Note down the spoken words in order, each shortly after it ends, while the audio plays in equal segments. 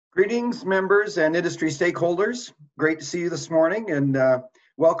Greetings, members and industry stakeholders. Great to see you this morning, and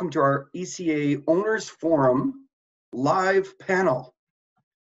welcome to our ECA Owners Forum live panel.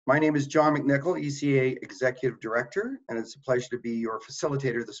 My name is John McNicoll, ECA Executive Director, and it's a pleasure to be your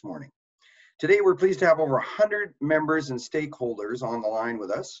facilitator this morning. Today, we're pleased to have over 100 members and stakeholders on the line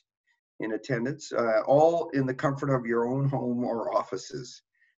with us in attendance, all in the comfort of your own home or offices.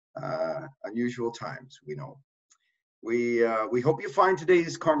 Unusual times, we know. We hope you find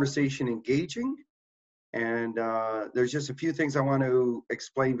today's conversation engaging, and there's just a few things I want to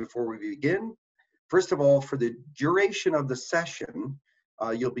explain before we begin. First of all, for the duration of the session,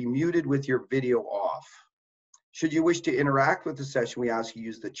 you'll be muted with your video off. Should you wish to interact with the session, we ask you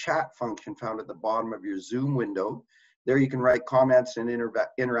use the chat function found at the bottom of your Zoom window. There you can write comments and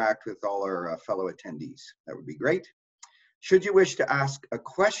interact with all our fellow attendees. That would be great. Should you wish to ask a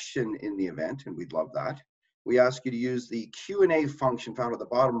question in the event, and we'd love that, we ask you to use the Q&A function found at the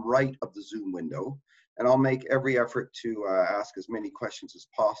bottom right of the Zoom window, and I'll make every effort to ask as many questions as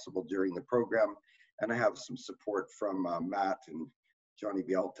possible during the program. And I have some support from Matt and Johnny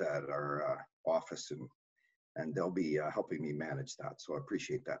Bielta at our office, and they'll be helping me manage that, so I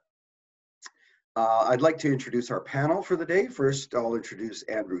appreciate that. I'd like to introduce our panel for the day. First, I'll introduce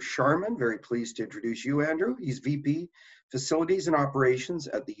Andrew Sharman. Very pleased to introduce you, Andrew. He's VP Facilities and Operations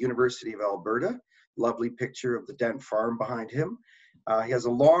at the University of Alberta. Lovely picture of the Dent Farm behind him. He has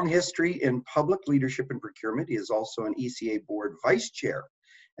a long history in public leadership and procurement. He is also an ECA Board Vice Chair.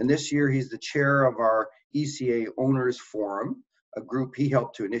 And this year, he's the chair of our ECA Owners Forum, a group he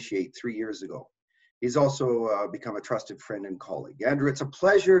helped to initiate 3 years ago. He's also become a trusted friend and colleague. Andrew, it's a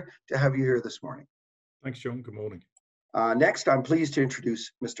pleasure to have you here this morning. Thanks, John. Good morning. Next, I'm pleased to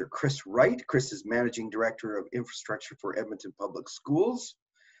introduce Mr. Chris Wright. Chris is Managing Director of Infrastructure for Edmonton Public Schools.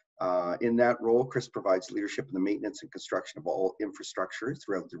 In that role, Chris provides leadership in the maintenance and construction of all infrastructure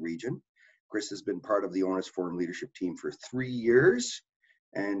throughout the region. Chris has been part of the Owners Forum leadership team for 3 years,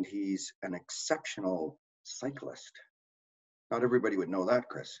 and he's an exceptional cyclist. Not everybody would know that,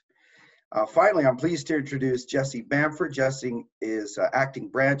 Chris. Finally, I'm pleased to introduce Jesse Banford. Jesse is Acting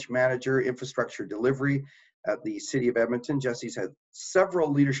Branch Manager, Infrastructure Delivery at the City of Edmonton. Jesse's had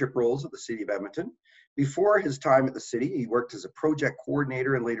several leadership roles at the City of Edmonton. Before his time at the city, he worked as a project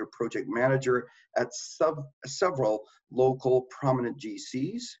coordinator and later project manager at several local prominent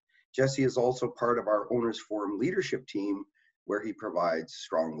GCs. Jesse is also part of our Owners Forum leadership team, where he provides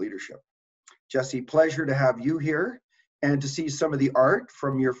strong leadership. Jesse, pleasure to have you here and to see some of the art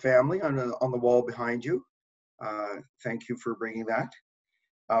from your family on the wall behind you. Thank you for bringing that.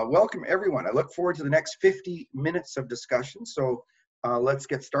 Welcome, everyone. I look forward to the next 50 minutes of discussion, so let's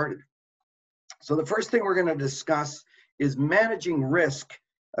get started. So the first thing we're going to discuss is managing risk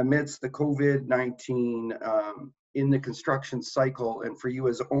amidst the COVID-19 in the construction cycle. And for you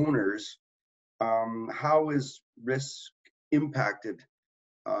as owners, how is risk impacted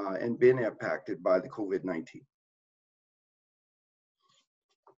and been impacted by the COVID-19?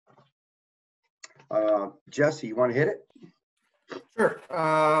 Jesse, you want to hit it? Sure.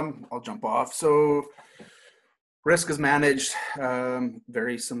 I'll jump off. So risk is managed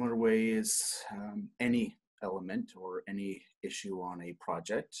very similar way as any element or any issue on a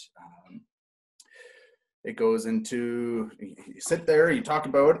project. It goes into, you sit there, you talk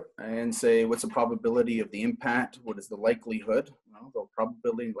about it and say, what's the probability of the impact? What is the likelihood? Well, the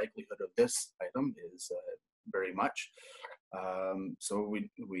probability and likelihood of this item is very much. So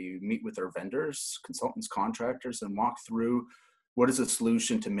we meet with our vendors, consultants, contractors, and walk through what is a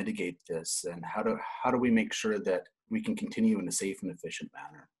solution to mitigate this, and how do we make sure that we can continue in a safe and efficient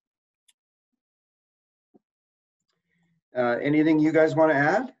manner? Anything you guys want to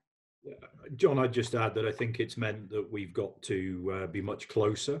add? Yeah, John, I'd just add that I think it's meant that we've got to be much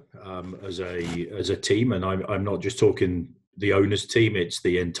closer as a team, and I'm not just talking the owners team, it's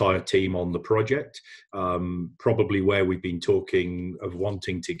the entire team on the project, probably where we've been talking of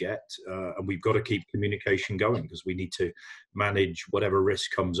wanting to get, and we've got to keep communication going because we need to manage whatever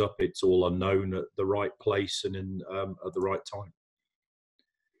risk comes up. It's all unknown at the right place and at the right time.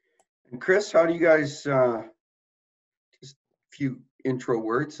 And Chris, how do you guys, just a few intro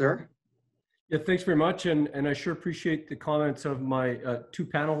words there? Yeah, thanks very much. And I sure appreciate the comments of my two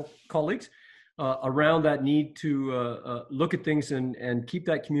panel colleagues around that need to look at things and keep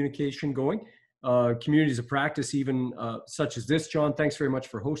that communication going. Communities of practice, even such as this, John, thanks very much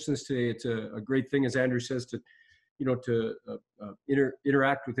for hosting this today. It's a great thing, as Andrew says, to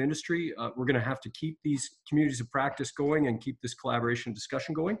interact with industry. We're going to have to keep these communities of practice going and keep this collaboration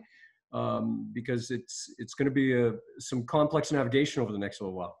discussion going because it's going to be some complex navigation over the next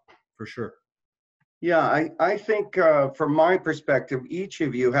little while, for sure. Yeah, I think from my perspective, each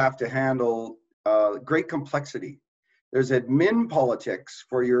of you have to handle great complexity. There's admin politics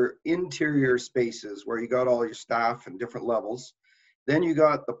for your interior spaces where you got all your staff and different levels. Then you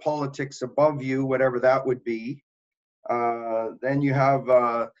got the politics above you, whatever that would be. Then you have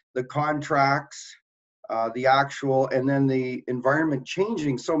the contracts, the actual, and then the environment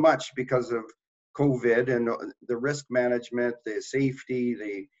changing so much because of COVID and the risk management, the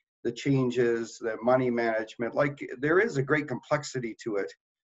safety, the changes, the money management. Like there is a great complexity to it,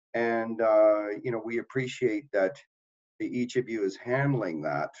 and we appreciate that each of you is handling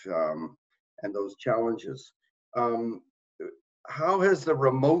that and those challenges. Um, how has the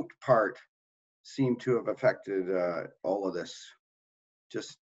remote part seemed to have affected all of this,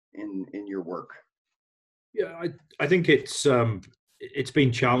 just in your work? Yeah, I think it's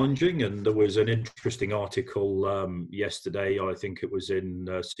been challenging, and there was an interesting article yesterday. I think it was in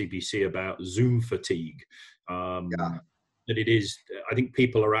CBC about Zoom fatigue. Yeah. That it is. I think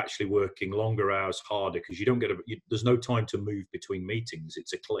people are actually working longer hours, harder, because you don't get there's no time to move between meetings.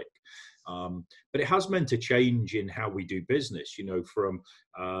 It's a click. But it has meant a change in how we do business. From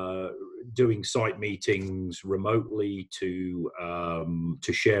doing site meetings remotely to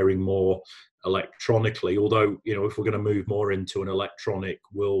sharing more electronically. Although, if we're going to move more into an electronic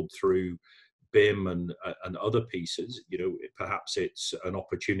world through BIM and other pieces, perhaps it's an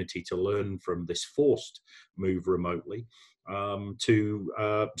opportunity to learn from this forced move remotely,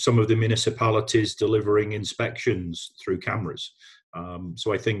 to some of the municipalities delivering inspections through cameras.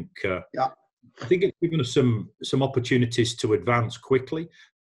 So I think it's given us some opportunities to advance quickly,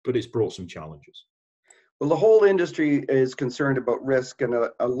 but it's brought some challenges. Well, the whole industry is concerned about risk, and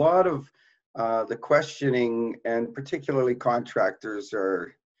a lot of the questioning, and particularly contractors,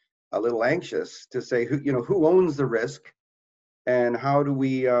 are a little anxious to say who owns the risk and how do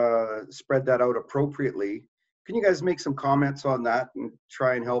we spread that out appropriately. Can you guys make some comments on that and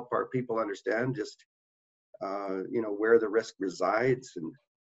try and help our people understand just where the risk resides? And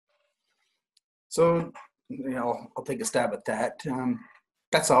so, I'll take a stab at that.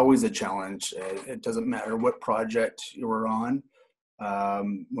 That's always a challenge. It doesn't matter what project you're on.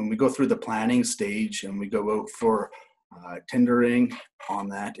 When we go through the planning stage and we go out for tendering on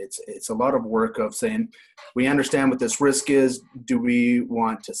that, it's a lot of work of saying, we understand what this risk is. Do we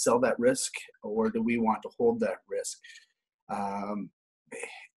want to sell that risk, or do we want to hold that risk?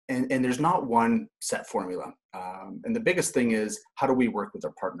 And there's not one set formula. And the biggest thing is, how do we work with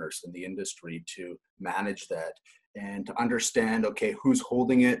our partners in the industry to manage that and to understand, okay, who's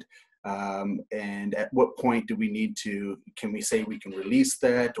holding it? And at what point do we need to, can we say we can release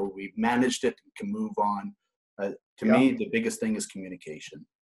that, or we've managed it and can move on? To me, the biggest thing is communication.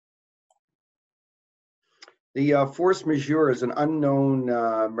 The force majeure is an unknown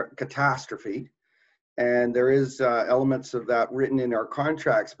catastrophe, and there is elements of that written in our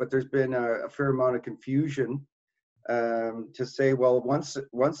contracts, but there's been a fair amount of confusion to say, well, once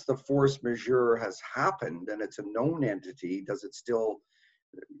the force majeure has happened and it's a known entity, does it still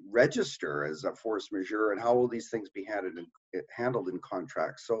register as a force majeure, and how will these things be handled in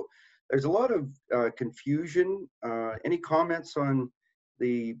contracts? So there's a lot of confusion. Any comments on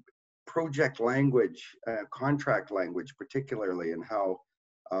the project language, contract language particularly, and how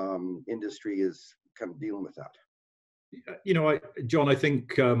industry is kind of dealing with that? John, I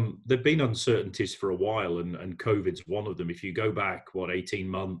think there've been uncertainties for a while, and COVID's one of them. If you go back, 18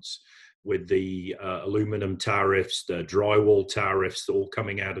 months with the aluminum tariffs, the drywall tariffs, all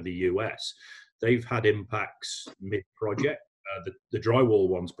coming out of the US, they've had impacts mid-project. The drywall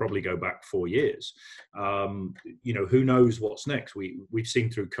ones probably go back 4 years. Who knows what's next? We've seen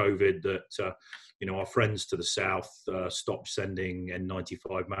through COVID that our friends to the south stopped sending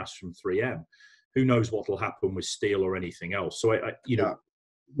N95 masks from 3M. Who knows what will happen with steel or anything else? So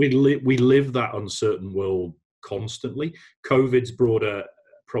we live that uncertain world constantly. COVID's brought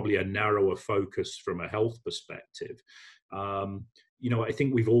probably a narrower focus from a health perspective. I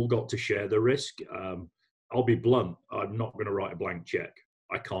think we've all got to share the risk. I'll be blunt. I'm not going to write a blank check.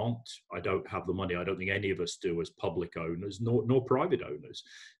 I can't. I don't have the money. I don't think any of us do as public owners, nor private owners.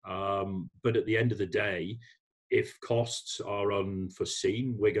 But at the end of the day, if costs are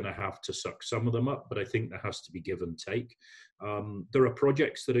unforeseen, we're going to have to suck some of them up. But I think there has to be give and take. There are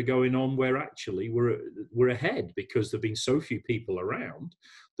projects that are going on where actually we're ahead because there've been so few people around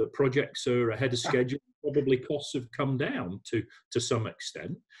that projects are ahead of schedule. Probably costs have come down to some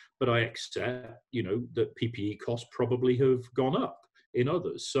extent, but I accept, that PPE costs probably have gone up in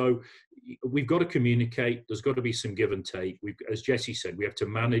others. So we've got to communicate. There's got to be some give and take. As Jesse said, we have to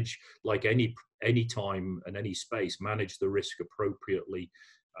manage, like any time and any space, manage the risk appropriately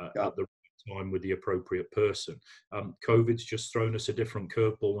at the right time with the appropriate person. COVID's just thrown us a different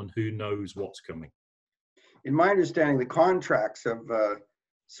curveball, and who knows what's coming. In my understanding, the contracts have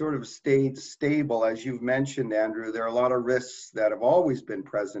sort of stayed stable. As you've mentioned, Andrew, there are a lot of risks that have always been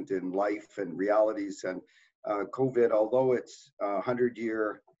present in life and realities. And COVID, although it's a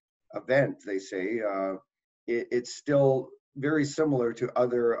 100-year event, they say, it's still very similar to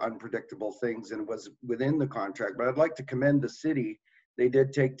other unpredictable things and was within the contract. But I'd like to commend the city. They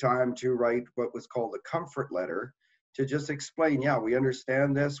did take time to write what was called a comfort letter to just explain, yeah, we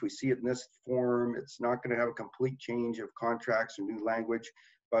understand this, we see it in this form, it's not going to have a complete change of contracts or new language,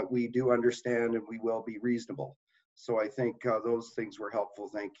 but we do understand and we will be reasonable. So I think those things were helpful.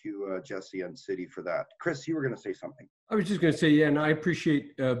 Thank you, Jesse and City, for that. Chris, you were going to say something. I was just going to say, yeah, and I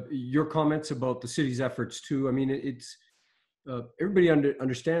appreciate your comments about the city's efforts too. I mean, it's everybody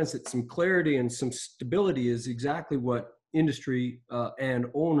understands that some clarity and some stability is exactly what industry and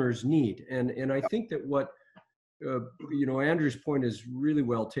owners need. And I think that what you know, Andrew's point is really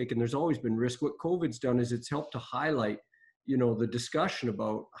well taken. There's always been risk. What COVID's done is it's helped to highlight, you know, the discussion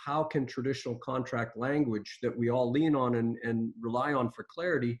about how can traditional contract language that we all lean on and rely on for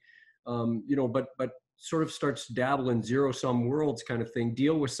clarity, you know, but sort of starts to dabble in zero-sum worlds kind of thing,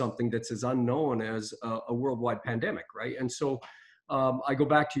 deal with something that's as unknown as a worldwide pandemic, right? And so I go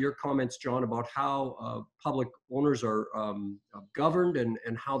back to your comments, John, about how public owners are governed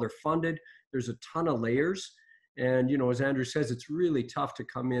and how they're funded. There's a ton of layers. And, you know, as Andrew says, it's really tough to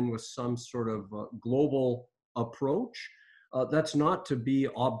come in with some sort of global approach. That's not to be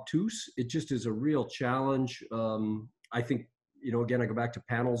obtuse. It just is a real challenge. I think, you know, again, I go back to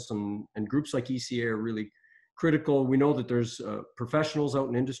panels and groups like ECA are really critical. We know that there's professionals out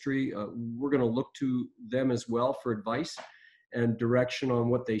in industry. We're going to look to them as well for advice and direction on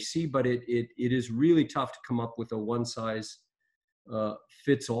what they see. But it is really tough to come up with a one size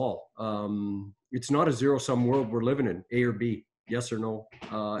fits all. It's not a zero-sum world we're living in, A or B, yes or no,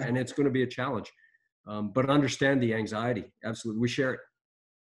 and it's going to be a challenge. But understand the anxiety. Absolutely, we share it.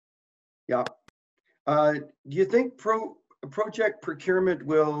 Yeah. Do you think project procurement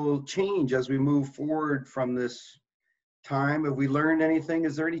will change as we move forward from this time? Have we learned anything?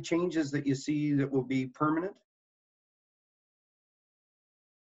 Is there any changes that you see that will be permanent?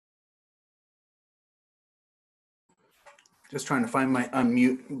 Just trying to find my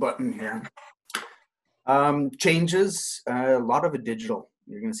unmute button here. Changes, a lot of it digital.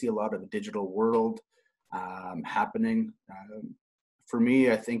 You're going to see a lot of the digital world happening. For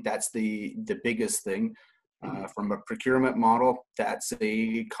me, I think that's the biggest thing. From a procurement model, that's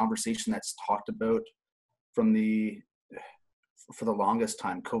a conversation that's talked about for the longest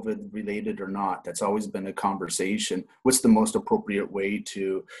time, COVID related or not. That's always been a conversation. What's the most appropriate way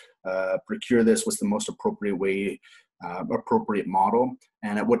to procure this? What's the most appropriate way, appropriate model?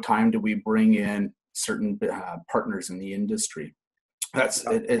 And at what time do we bring in certain partners in the industry?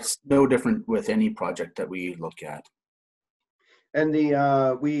 It's no different with any project that we look at. And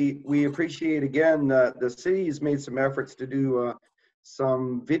we appreciate again the city's made some efforts to do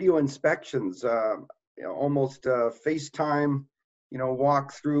some video inspections, you know, almost FaceTime, you know,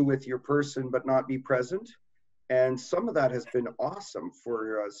 walk through with your person but not be present. And some of that has been awesome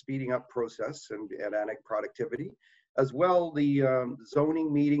for speeding up process and adding productivity. As well, the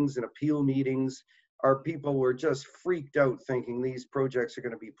zoning meetings and appeal meetings, our people were just freaked out thinking these projects are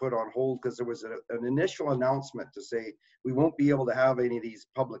going to be put on hold because there was an initial announcement to say we won't be able to have any of these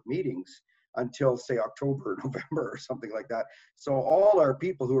public meetings until, say, October, November or something like that. So all our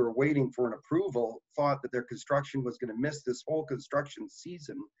people who were waiting for an approval thought that their construction was going to miss this whole construction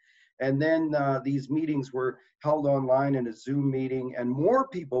season. And then these meetings were held online in a Zoom meeting, and more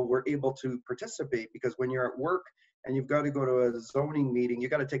people were able to participate because when you're at work and you've got to go to a zoning meeting, you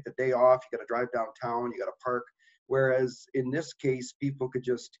got to take the day off, you got to drive downtown, you got to park. Whereas in this case, people could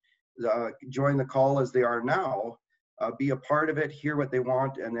just join the call as they are now, be a part of it, hear what they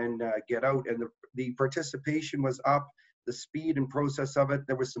want, and then get out. And the participation was up, the speed and process of it.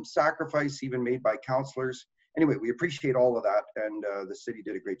 There was some sacrifice even made by councillors. Anyway, we appreciate all of that, and the city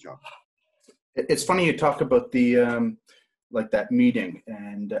did a great job. It's funny you talk about the like that meeting,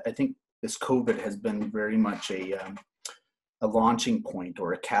 and I think this COVID has been very much a launching point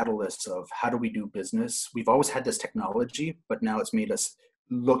or a catalyst of how do we do business. We've always had this technology, but now it's made us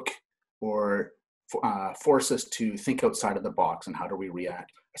look or force us to think outside of the box and how do we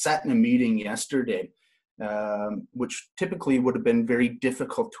react. I sat in a meeting yesterday, which typically would have been very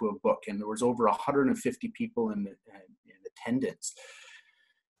difficult to have booked, and there was over 150 people in attendance.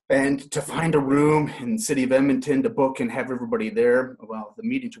 And to find a room in the city of Edmonton to book and have everybody there, well, the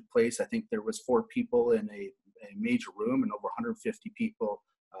meeting took place. I think there was 4 people in a major room and over 150 people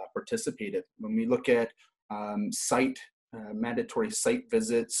participated. When we look at mandatory site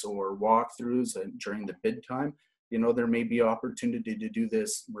visits or walkthroughs during the bid time, there may be opportunity to do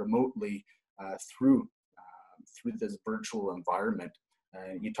this remotely through this virtual environment.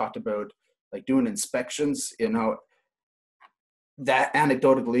 You talked about like doing inspections, that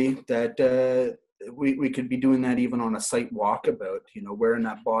anecdotally that we could be doing that even on a site walkabout, wearing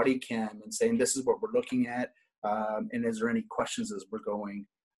that body cam and saying, this is what we're looking at. And is there any questions as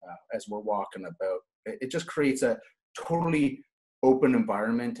we're walking about? It just creates a totally open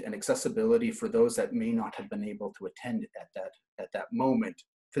environment and accessibility for those that may not have been able to attend at that moment,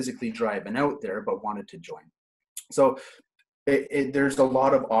 physically driving out there, but wanted to join. So there's a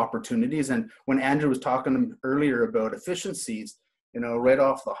lot of opportunities. And when Andrew was talking earlier about efficiencies, right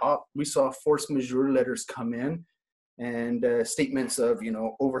off the hop, we saw force majeure letters come in and statements of,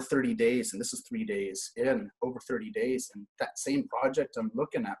 over 30 days, and this is 3 days in, over 30 days. And that same project I'm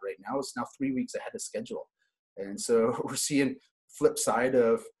looking at right now is now 3 weeks ahead of schedule. And so we're seeing flip side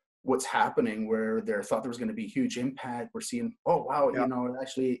of what's happening where there thought there was going to be huge impact. We're seeing, oh, wow,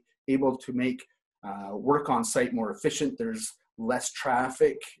 actually able to make work on site more efficient. There's less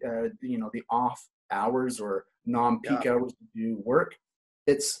traffic, the off hours or non-peak hours to do work.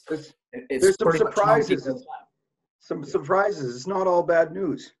 It's there's some surprises. Some surprises. It's not all bad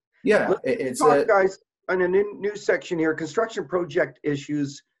news. Yeah, let's talk, guys, on a new section here: construction project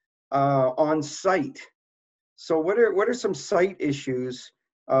issues on site. So, what are some site issues?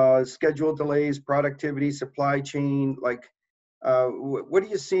 Schedule delays, productivity, supply chain. Like, what are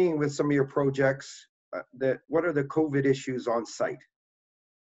you seeing with some of your projects? What are the COVID issues on site?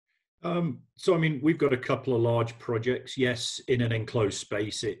 So, I mean, we've got a couple of large projects. Yes, in an enclosed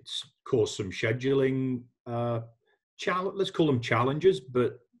space, it's caused some scheduling, let's call them challenges,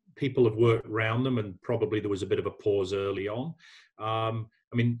 but people have worked around them, and probably there was a bit of a pause early on.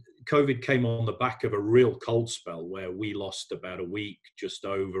 I mean, COVID came on the back of a real cold spell where we lost about a week just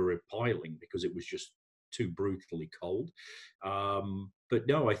over a piling because it was just too brutally cold. But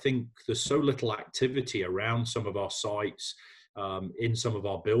no, I think there's so little activity around some of our sites, in some of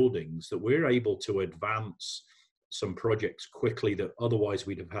our buildings, that we're able to advance some projects quickly that otherwise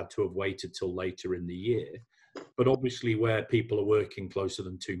we'd have had to have waited till later in the year. But obviously where people are working closer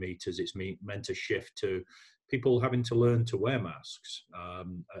than 2 meters, it's meant to shift to people having to learn to wear masks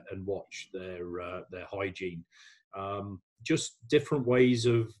and watch their hygiene. Just different ways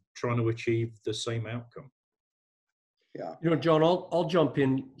of trying to achieve the same outcome. Yeah. John, I'll jump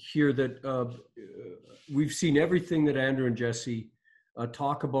in here that we've seen everything that Andrew and Jesse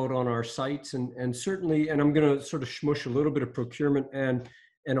talk about on our sites, and certainly, and I'm going to sort of smush a little bit of procurement and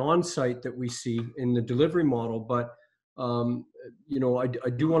on-site that we see in the delivery model. But, I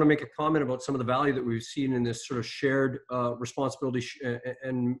do want to make a comment about some of the value that we've seen in this sort of shared responsibility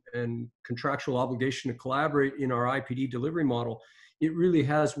and contractual obligation to collaborate in our IPD delivery model. It really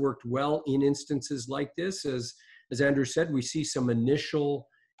has worked well in instances like this. As Andrew said, we see some initial,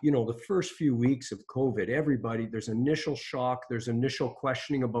 the first few weeks of COVID, there's initial shock, there's initial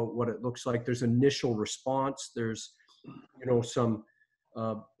questioning about what it looks like, there's initial response, there's, some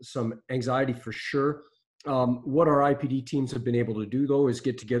anxiety for sure. What our IPD teams have been able to do, though, is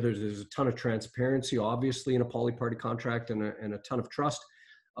get together. There's a ton of transparency, obviously, in a poly-party contract, and a ton of trust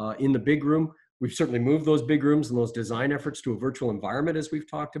in the big room. We've certainly moved those big rooms and those design efforts to a virtual environment, as we've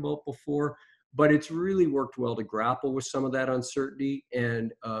talked about before. But it's really worked well to grapple with some of that uncertainty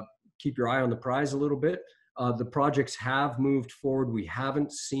and keep your eye on the prize a little bit. The projects have moved forward. We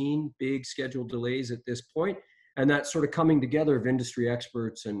haven't seen big schedule delays at this point. And that sort of coming together of industry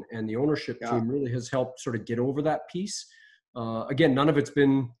experts and the ownership team really has helped sort of get over that piece. Again, none of it's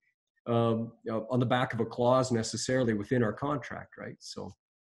been on the back of a clause necessarily within our contract, right? So,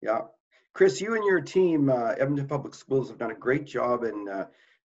 yeah. Chris, you and your team, Edmonton Public Schools, have done a great job in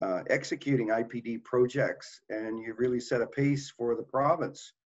executing IPD projects, and you really set a pace for the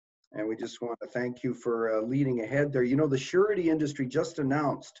province. And we just want to thank you for leading ahead there. The surety industry just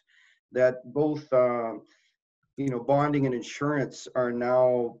announced that both bonding and insurance are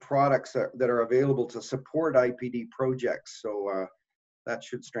now products that are available to support IPD projects. So that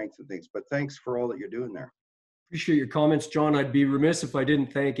should strengthen things. But thanks for all that you're doing there. Appreciate your comments, John. I'd be remiss if I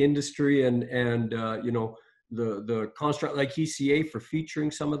didn't thank industry and the construct like ECA for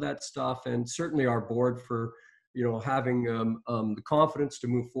featuring some of that stuff, and certainly our board for having the confidence to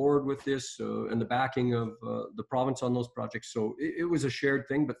move forward with this and the backing of the province on those projects. So it was a shared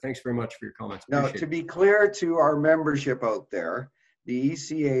thing, but thanks very much for your comments. Now, to be clear to our membership out there, the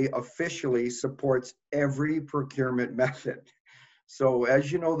ECA officially supports every procurement method. So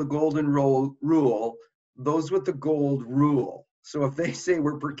as you know, the golden rule, those with the gold rule. So if they say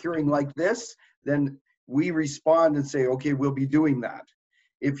we're procuring like this, then we respond and say, okay, we'll be doing that.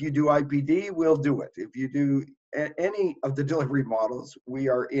 If you do IPD, we'll do it. If you do any of the delivery models, we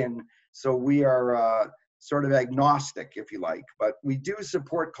are in. So we are sort of agnostic, if you like, but we do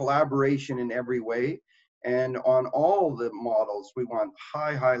support collaboration in every way. And on all the models, we want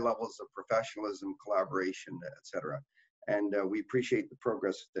high levels of professionalism, collaboration, et cetera. And we appreciate the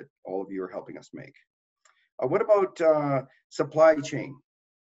progress that all of you are helping us make. What about supply chain?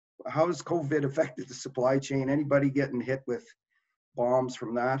 How has COVID affected the supply chain? Anybody getting hit with bombs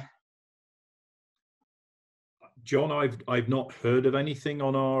from that? John, I've not heard of anything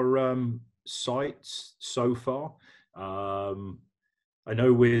on our sites so far. I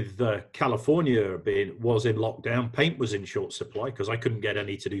know with California was in lockdown, paint was in short supply because I couldn't get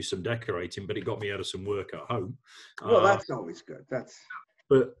any to do some decorating, but it got me out of some work at home. Well, that's always good.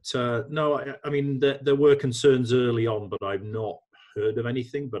 But no, I mean, there were concerns early on, but I've not heard of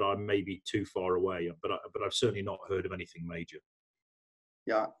anything, but I may be too far away, but I've certainly not heard of anything major.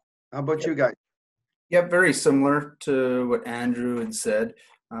 Yeah. How about you guys? Yeah, very similar to what Andrew had said.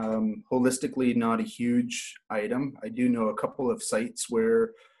 Holistically, not a huge item. I do know a couple of sites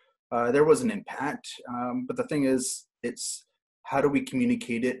where there was an impact, but the thing is, it's how do we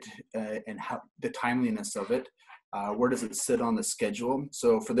communicate it and how the timeliness of it. Where does it sit on the schedule?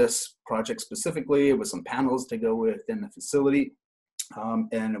 So for this project specifically, it was some panels to go within the facility,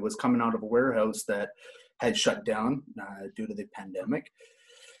 and it was coming out of a warehouse that had shut down due to the pandemic.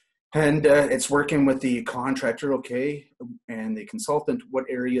 And it's working with the contractor, okay, and the consultant, what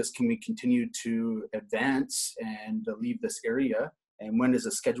areas can we continue to advance and leave this area? And when is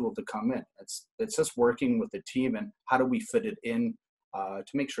it scheduled to come in? It's just working with the team and how do we fit it in to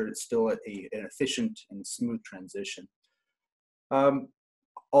make sure it's still an efficient and smooth transition.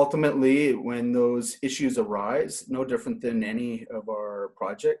 Ultimately, when those issues arise, no different than any of our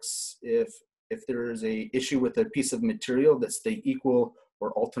projects, if there is a issue with a piece of material that's the equal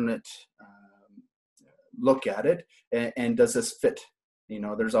or alternate look at it, and does this fit? You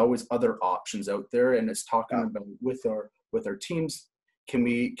know, there's always other options out there, and it's talking about with our teams, can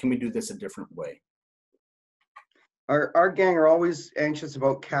we do this a different way? Our gang are always anxious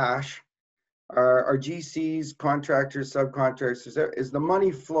about cash. Our GCs, contractors, subcontractors, is the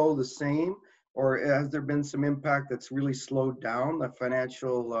money flow the same, or has there been some impact that's really slowed down the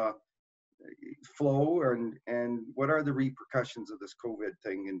financial flow, and what are the repercussions of this COVID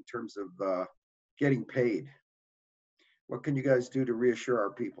thing in terms of getting paid? What can you guys do to reassure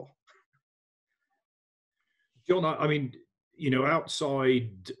our people? John, I mean, you know,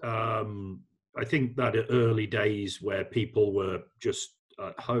 outside, I think that early days where people were just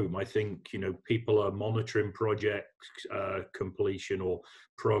at home, I think, you know, people are monitoring project completion or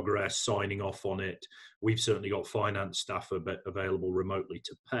progress, signing off on it. We've certainly got finance staff available remotely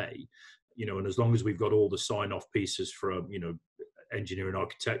to pay. You know, and as long as we've got all the sign-off pieces from, you know, engineering,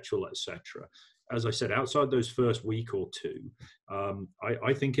 architectural, etc. As I said, outside those first week or two,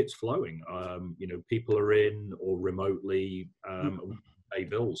 I think it's flowing. You know, people are in or remotely pay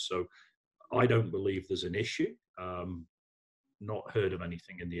bills, so I don't believe there's an issue. Not heard of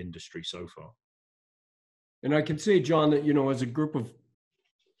anything in the industry so far. And I can say, John, that, you know, as a group of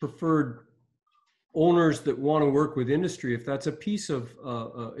preferred owners that want to work with industry, if that's a piece of,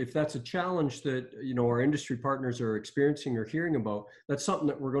 if that's a challenge that, you know, our industry partners are experiencing or hearing about, that's something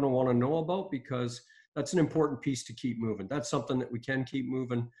that we're going to want to know about, because that's an important piece to keep moving. That's something that we can keep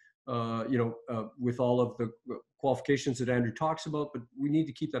moving, you know, with all of the qualifications that Andrew talks about, but we need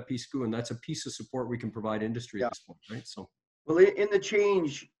to keep that piece going. That's a piece of support we can provide industry at this point, right? So. Well, in the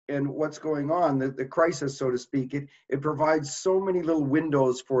change and what's going on, the crisis, so to speak, it provides so many little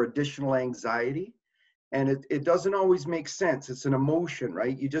windows for additional anxiety. And it doesn't always make sense. It's an emotion,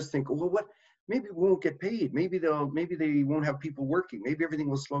 right? You just think, well, what? Maybe we won't get paid. Maybe they won't have people working. Maybe everything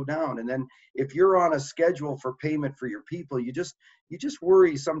will slow down. And then if you're on a schedule for payment for your people, you just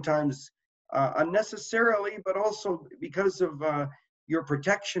worry sometimes unnecessarily, but also because of your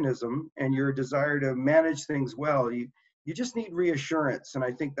protectionism and your desire to manage things well. You just need reassurance, and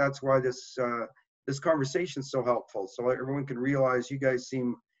I think that's why this conversation is so helpful. So everyone can realize you guys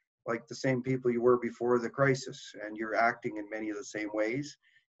seem like the same people you were before the crisis, and you're acting in many of the same ways.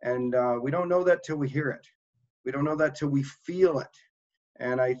 And we don't know that till we hear it. We don't know that till we feel it.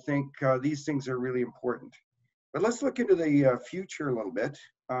 And I think these things are really important. But let's look into the future a little bit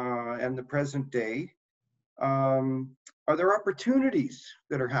and the present day. Are there opportunities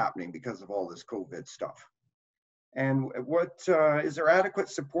that are happening because of all this COVID stuff? And what is there adequate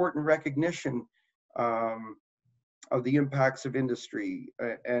support and recognition of the impacts of industry?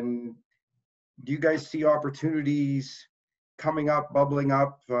 And do you guys see opportunities coming up, bubbling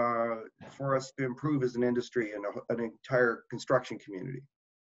up for us to improve as an industry and an entire construction community?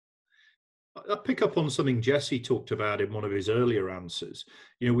 I'll pick up on something Jesse talked about in one of his earlier answers.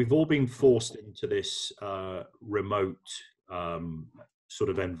 You know, we've all been forced into this remote sort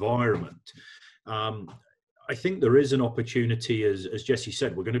of environment. I think there is an opportunity, as Jesse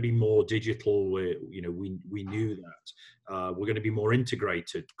said, we're going to be more digital. We knew that. We're going to be more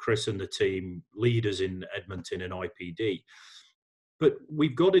integrated. Chris and the team, leaders in Edmonton and IPD. But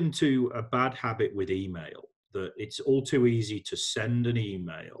we've got into a bad habit with email, that it's all too easy to send an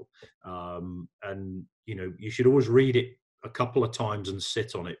email. And, you know, you should always read it a couple of times and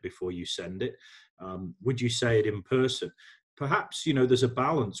sit on it before you send it. Would you say it in person? Perhaps, you know, there's a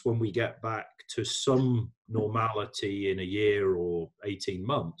balance when we get back to some normality in a year or 18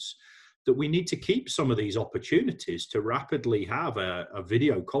 months, that we need to keep some of these opportunities to rapidly have a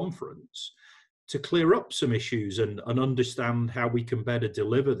video conference to clear up some issues and understand how we can better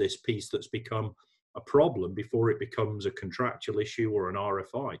deliver this piece that's become a problem before it becomes a contractual issue or an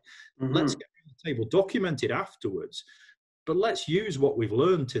RFI. Let's get on the table, document it afterwards, but let's use what we've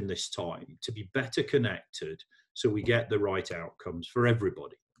learned in this time to be better connected so we get the right outcomes for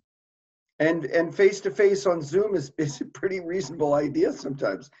everybody. And face-to-face on Zoom is a pretty reasonable idea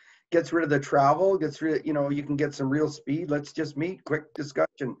sometimes. Gets rid of the travel, gets rid of, you know, you can get some real speed. Let's just meet, quick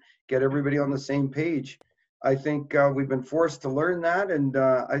discussion, get everybody on the same page. I think we've been forced to learn that, and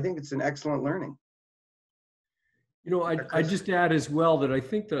I think it's an excellent learning. You know, I just add as well that I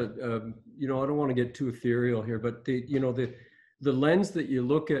think that, you know, I don't want to get too ethereal here, but the lens that you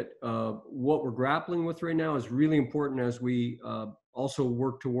look at what we're grappling with right now is really important as we also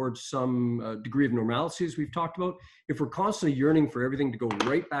work towards some degree of normalcy, as we've talked about. If we're constantly yearning for everything to go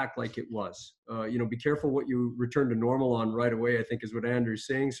right back like it was, you know, be careful what you return to normal on right away, I think is what Andrew's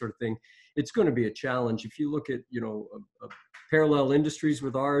saying, sort of thing. It's going to be a challenge. If you look at, you know, parallel industries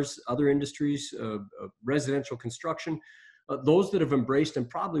with ours, other industries, residential construction, those that have embraced and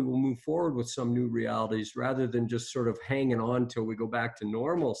probably will move forward with some new realities rather than just sort of hanging on till we go back to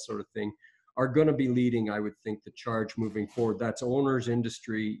normal sort of thing, are going to be leading, I would think, the charge moving forward. That's owners,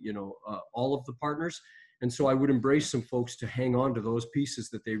 industry, you know, all of the partners. And so I would embrace some folks to hang on to those pieces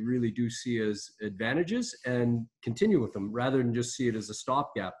that they really do see as advantages and continue with them rather than just see it as a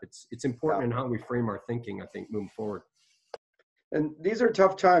stopgap. It's important in how we frame our thinking, I think, moving forward. And these are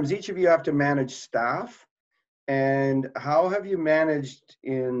tough times. Each of you have to manage staff. And how have you managed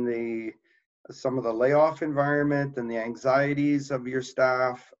in some of the layoff environment and the anxieties of your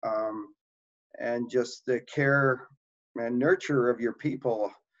staff, and just the care and nurture of your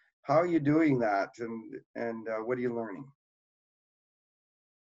people? How are you doing that, and what are you learning?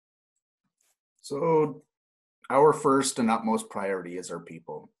 So our first and utmost priority is our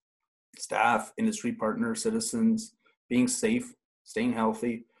people, staff, industry partners, citizens, being safe, staying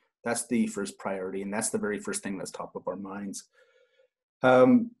healthy. That's the first priority, and that's the very first thing that's top of our minds.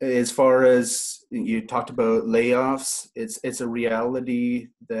 As far as you talked about layoffs, it's a reality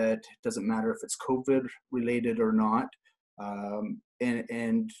that doesn't matter if it's COVID related or not.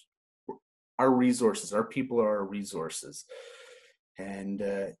 And our resources, our people are our resources, and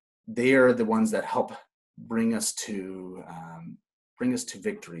they are the ones that help bring us to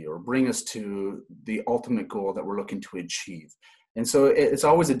victory, or bring us to the ultimate goal that we're looking to achieve. And so it's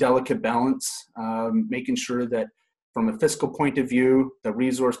always a delicate balance, making sure that from a fiscal point of view, the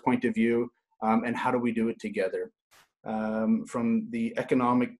resource point of view, and how do we do it together. From the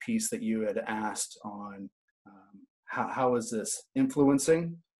economic piece that you had asked on, how is this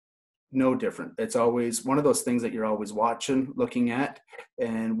influencing? No different. It's always one of those things that you're always watching, looking at,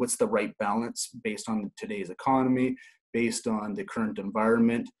 and what's the right balance based on today's economy, based on the current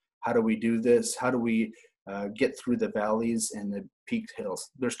environment. How do we do this? How do we get through the valleys and the peak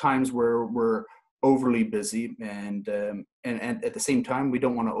hills? There's times where we're overly busy, and at the same time, we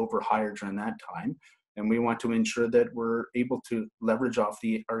don't want to overhire during that time, and we want to ensure that we're able to leverage off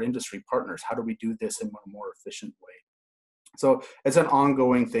our industry partners. How do we do this in a more efficient way? So it's an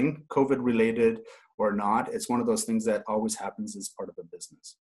ongoing thing, COVID related or not. It's one of those things that always happens as part of a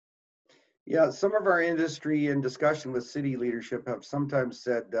business. Yeah, some of our industry in discussion with city leadership have sometimes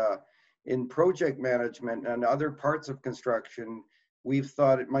said in project management and other parts of construction, we've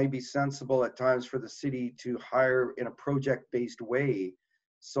thought it might be sensible at times for the city to hire in a project-based way,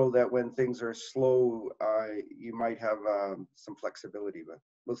 so that when things are slow, you might have some flexibility. But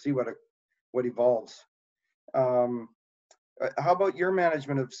we'll see what evolves. How about your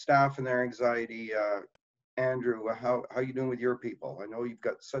management of staff and their anxiety, Andrew? How are you doing with your people? I know you've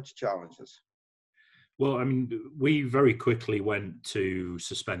got such challenges. Well, I mean, we very quickly went to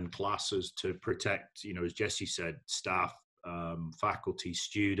suspend classes to protect, you know, as Jesse said, staff faculty,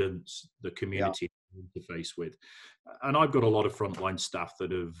 students, the community interface with. And I've got a lot of frontline staff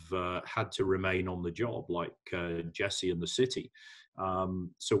that have had to remain on the job, like Jesse in the city.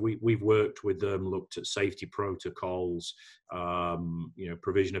 So we've worked with them, looked at safety protocols,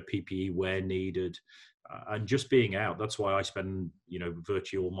 provision of PPE where needed, and just being out. That's why I spend,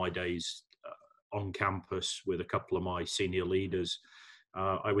 virtually all my days on campus with a couple of my senior leaders.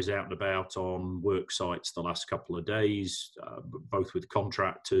 I was out and about on work sites the last couple of days, both with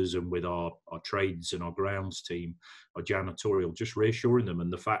contractors and with our trades and our grounds team, our janitorial, just reassuring them.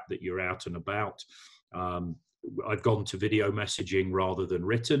 And the fact that you're out and about, I've gone to video messaging rather than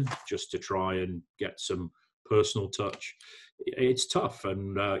written, just to try and get some personal touch. It's tough,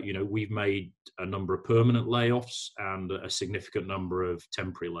 and we've made a number of permanent layoffs and a significant number of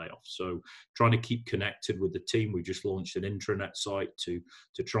temporary layoffs. So trying to keep connected with the team. We just launched an intranet site to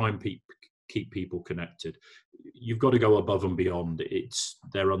try and keep people connected. You've got to go above and beyond.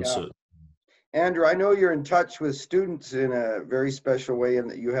 They're uncertain. Yeah. Andrew, I know you're in touch with students in a very special way, and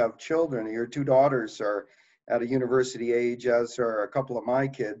that you have children. Your two daughters are at a university age, as are a couple of my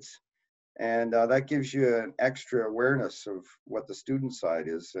kids. And that gives you an extra awareness of what the student side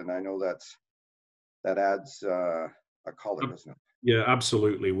is. And I know that adds a color, doesn't it? Yeah,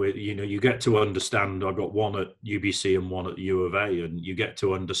 absolutely. You get to understand, I've got one at UBC and one at U of A, and you get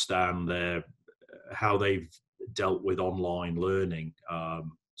to understand how they've dealt with online learning.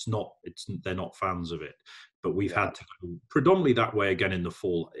 They're not fans of it, but we've had to go predominantly that way again in the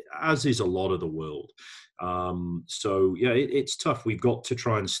fall, as is a lot of the world. It's tough. We've got to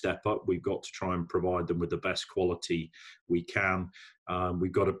try and step up. We've got to try and provide them with the best quality we can.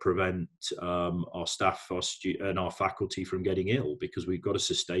 We've got to prevent our staff, and our faculty from getting ill, because we've got to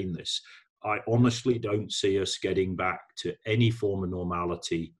sustain this. I honestly don't see us getting back to any form of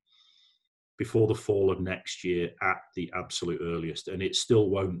normality before the fall of next year at the absolute earliest, and it still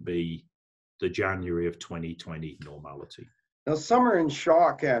won't be the January of 2020 normality. Now, some are in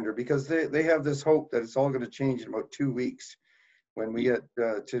shock, Andrew, because they have this hope that it's all going to change in about 2 weeks when we get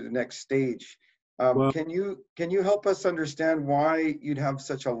to the next stage. Can you help us understand why you'd have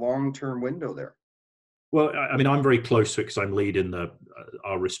such a long-term window there? Well, I mean, I'm very close to it because I'm leading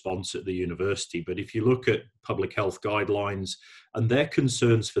our response at the university. But if you look at public health guidelines and their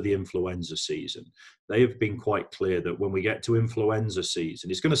concerns for the influenza season, they have been quite clear that when we get to influenza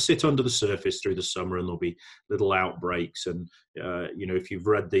season, it's going to sit under the surface through the summer, and there'll be little outbreaks. And, if you've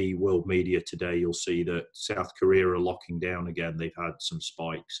read the world media today, you'll see that South Korea are locking down again. They've had some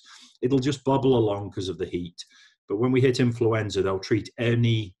spikes. It'll just bubble along because of the heat. But when we hit influenza, they'll treat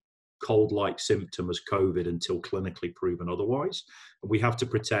any cold-like symptom as COVID until clinically proven otherwise. And we have to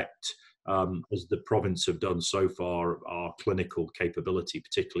protect, as the province have done so far, our clinical capability,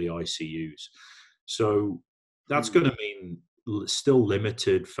 particularly ICUs. So that's going to mean still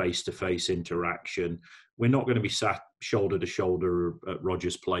limited face-to-face interaction. We're not going to be sat shoulder to shoulder at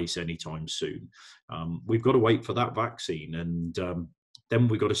Rogers Place anytime soon. We've got to wait for that vaccine, and then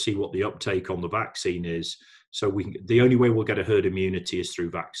we've got to see what the uptake on the vaccine is. So the only way we'll get a herd immunity is through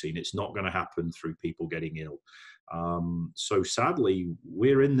vaccine. It's not going to happen through people getting ill. So sadly,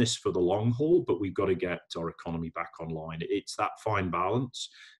 we're in this for the long haul, but we've got to get our economy back online. It's that fine balance,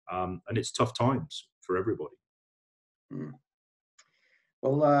 and it's tough times for everybody.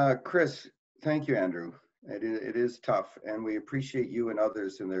 Well, Chris, thank you, Andrew. It is tough, and we appreciate you and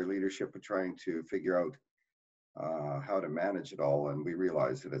others in their leadership of trying to figure out how to manage it all. And we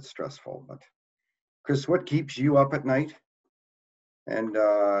realize that it's stressful, but Chris, what keeps you up at night? And,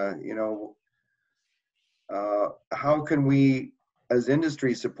 how can we as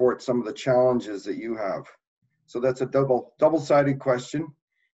industry support some of the challenges that you have? So that's a double-sided question.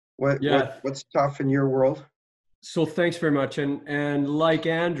 What's tough in your world? So thanks very much. And like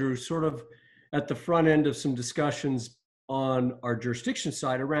Andrew, sort of at the front end of some discussions on our jurisdiction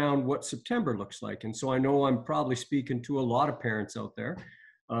side around what September looks like. And so I know I'm probably speaking to a lot of parents out there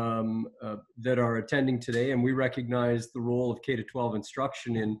that are attending today, and we recognize the role of K-12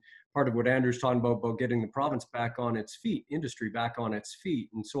 instruction in part of what Andrew's talking about getting the province back on its feet, industry back on its feet.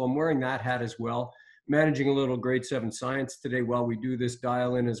 And so I'm wearing that hat as well, managing a little grade 7 science today while we do this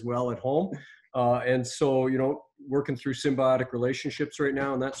dial in as well at home. And so, working through symbiotic relationships right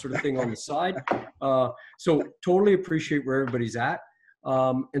now and that sort of thing on the side. So totally appreciate where everybody's at.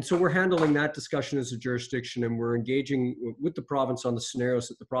 And so we're handling that discussion as a jurisdiction, and we're engaging with the province on the scenarios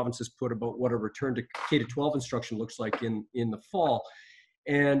that the province has put about what a return to K-12 instruction looks like in the fall.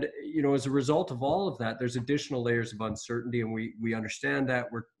 And, as a result of all of that, there's additional layers of uncertainty, and we understand that.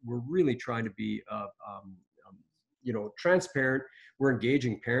 We're really trying to be transparent. We're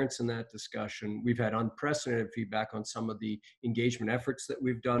engaging parents in that discussion. We've had unprecedented feedback on some of the engagement efforts that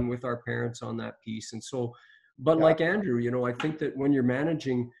we've done with our parents on that piece. And so, but like Andrew, I think that when you're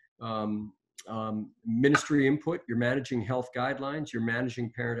managing ministry input, you're managing health guidelines, you're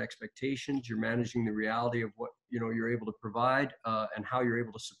managing parent expectations, you're managing the reality of what you're able to provide and how you're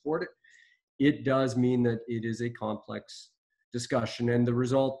able to support it. It does mean that it is a complex discussion, and the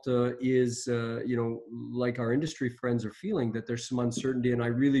result is like our industry friends are feeling, that there's some uncertainty. And I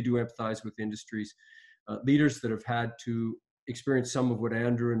really do empathize with industries leaders that have had to experience some of what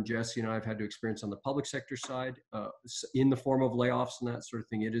Andrew and Jesse and I have had to experience on the public sector side in the form of layoffs and that sort of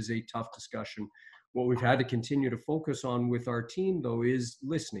thing. It is a tough discussion. What we've had to continue to focus on with our team, though, is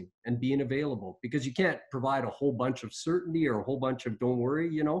listening and being available, because you can't provide a whole bunch of certainty or a whole bunch of don't worry,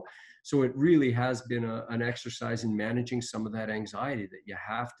 So it really has been an exercise in managing some of that anxiety that you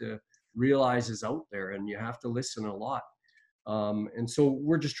have to realize is out there, and you have to listen a lot. And so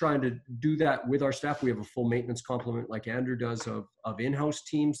we're just trying to do that with our staff. We have a full maintenance complement, like Andrew does, of in-house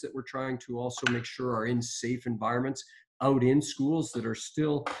teams that we're trying to also make sure are in safe environments out in schools that are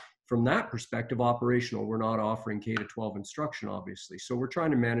still, from that perspective, operational. We're not offering K-12 instruction, obviously. So we're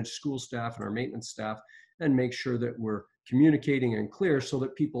trying to manage school staff and our maintenance staff and make sure that we're communicating and clear so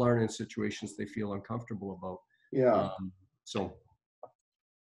that people aren't in situations they feel uncomfortable about. Yeah. So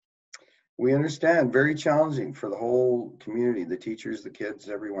we understand, very challenging for the whole community, the teachers, the kids,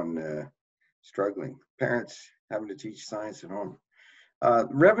 everyone struggling. Parents having to teach science at home.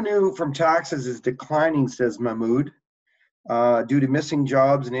 Revenue from taxes is declining, says Mahmood, due to missing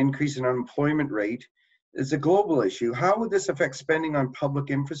jobs and increase in unemployment rate. It's a global issue. How would this affect spending on public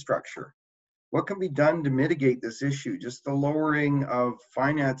infrastructure? What can be done to mitigate this issue? Just the lowering of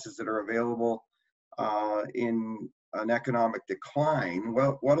finances that are available in an economic decline.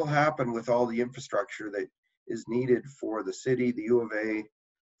 Well, what'll happen with all the infrastructure that is needed for the city, the U of A,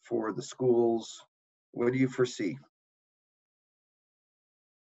 for the schools? What do you foresee?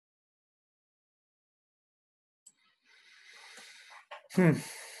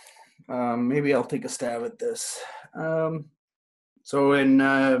 Maybe I'll take a stab at this. So in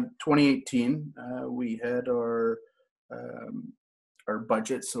 2018, we had our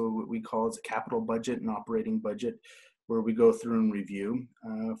budget, so what we call as a capital budget and operating budget, where we go through and review.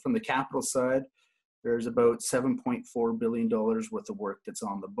 From the capital side, there's about $7.4 billion worth of work that's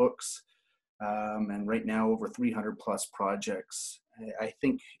on the books. And right now, over 300 plus projects. I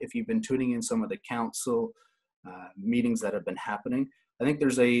think if you've been tuning in some of the council meetings that have been happening, I think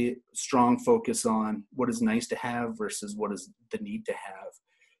there's a strong focus on what is nice to have versus what is the need to have.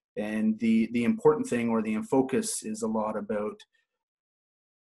 And the important thing, or the focus, is a lot about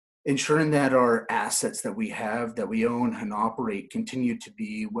ensuring that our assets that we have, that we own and operate, continue to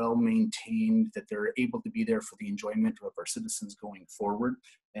be well maintained, that they're able to be there for the enjoyment of our citizens going forward.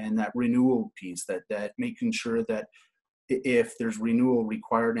 And that renewal piece, that making sure that if there's renewal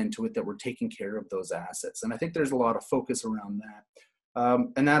required into it, that we're taking care of those assets. And I think there's a lot of focus around that.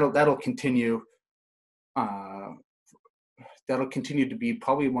 And that'll continue. That'll continue to be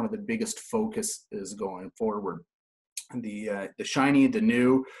probably one of the biggest focuses going forward. The shiny, the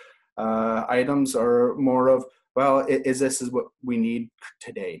new items are more of, well, this is what we need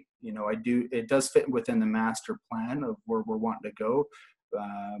today. It does fit within the master plan of where we're wanting to go,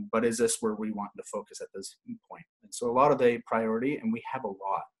 but is this where we want to focus at this point? And so a lot of the priority, and we have a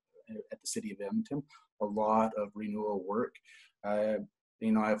lot at the City of Edmonton, a lot of renewal work.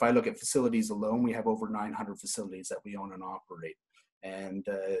 If I look at facilities alone, we have over 900 facilities that we own and operate. And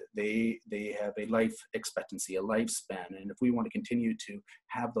they have a life expectancy, a lifespan. And if we want to continue to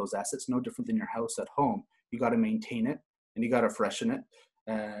have those assets, no different than your house at home, you got to maintain it and you got to freshen it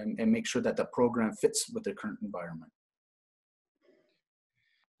and make sure that the program fits with the current environment.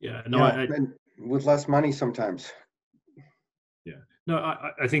 Yeah, no, and with less money sometimes. Yeah, no,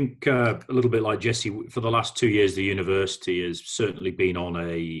 I think a little bit like Jesse, for the last 2 years, the university has certainly been on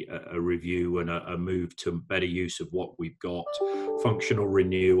a review and a move to better use of what we've got: functional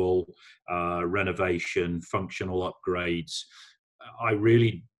renewal, renovation, functional upgrades. I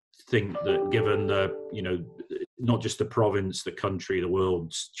really think that, given the, not just the province, the country, the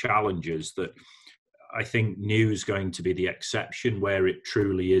world's challenges, that I think new is going to be the exception where it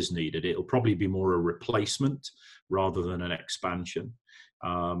truly is needed. It'll probably be more a replacement rather than an expansion.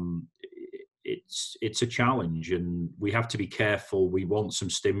 It's a challenge, and we have to be careful. We want some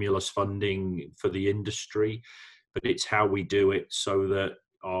stimulus funding for the industry, but it's how we do it so that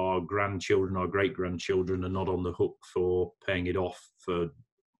our grandchildren, our great-grandchildren are not on the hook for paying it off for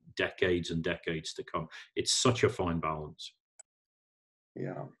decades and decades to come. It's such a fine balance.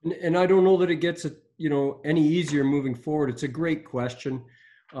 Yeah. And I don't know that it gets any easier moving forward? It's a great question.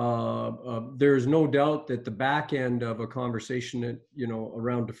 There's no doubt that the back end of a conversation that,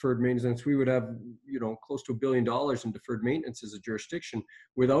 around deferred maintenance, we would have, close to $1 billion in deferred maintenance as a jurisdiction.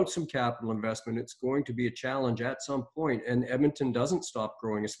 Without some capital investment, it's going to be a challenge at some point. And Edmonton doesn't stop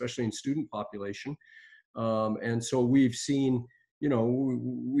growing, especially in student population. And so we've seen,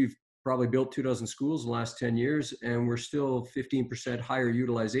 we've probably built 24 schools in the last 10 years, and we're still 15% higher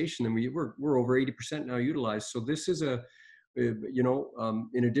utilization than we're over 80% now utilized. So this is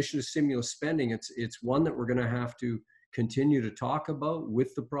in addition to stimulus spending, it's one that we're going to have to continue to talk about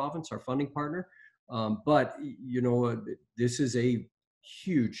with the province, our funding partner. But this is a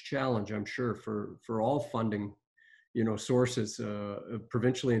huge challenge, I'm sure, for all funding, sources,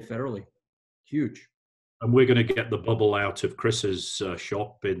 provincially and federally. Huge. And we're going to get the bubble out of Chris's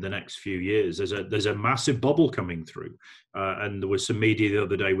shop in the next few years. There's a massive bubble coming through. And there was some media the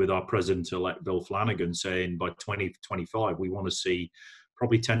other day with our president-elect, Bill Flanagan, saying by 2025, we want to see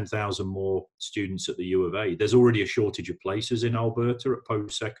probably 10,000 more students at the U of A. There's already a shortage of places in Alberta at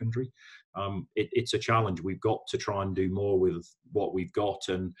post-secondary. It's a challenge. We've got to try and do more with what we've got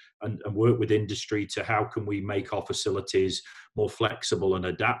and work with industry to how can we make our facilities more flexible and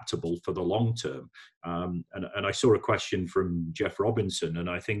adaptable for the long term. And I saw a question from Jeff Robinson, and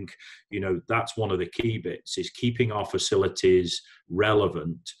I think, that's one of the key bits is keeping our facilities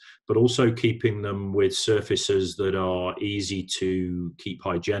relevant, but also keeping them with surfaces that are easy to keep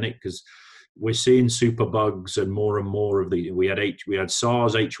hygienic, because we're seeing superbugs and more of we had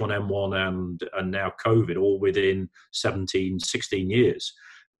SARS, H1N1 and now COVID all within 16 years.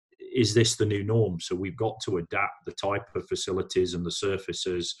 Is this the new norm? So we've got to adapt the type of facilities and the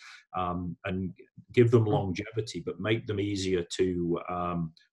surfaces and give them longevity, but make them easier to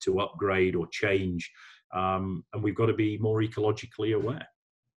upgrade or change. And we've got to be more ecologically aware.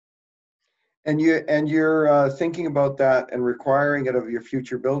 And you're thinking about that and requiring it of your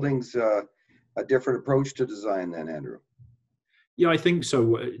future buildings, a different approach to design then, Andrew? Yeah, I think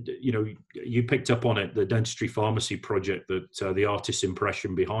so. You picked up on it, the dentistry pharmacy project that the artist's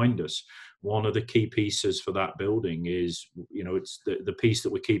impression behind us. One of the key pieces for that building is, it's the piece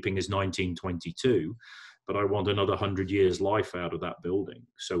that we're keeping is 1922, but I want another 100 years life out of that building.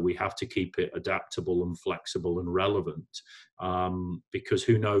 So we have to keep it adaptable and flexible and relevant, because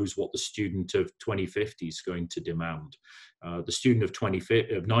who knows what the student of 2050 is going to demand. The student of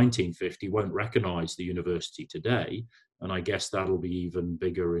 1950 won't recognize the university today, and I guess that'll be even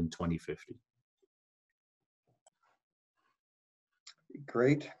bigger in 2050.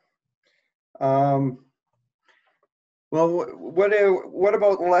 Great. Well, what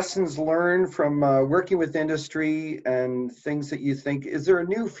about lessons learned from working with industry and things that you think, is there a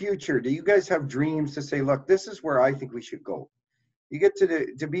new future? Do you guys have dreams to say, look, this is where I think we should go? You get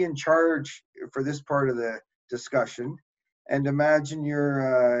to be in charge for this part of the discussion, and imagine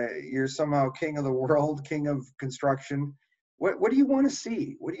you're somehow king of the world, king of construction. What do you want to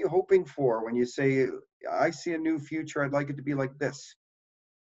see? What are you hoping for when you say, I see a new future, I'd like it to be like this?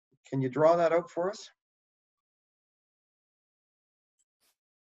 Can you draw that out for us?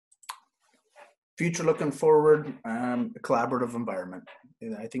 Future looking forward, a collaborative environment.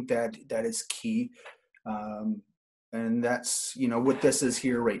 And I think that is key. And that's, what this is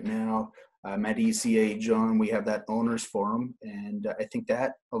here right now. At ECA, John, we have that owners forum. And I think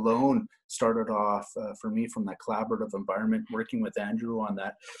that alone started off for me from that collaborative environment, working with Andrew on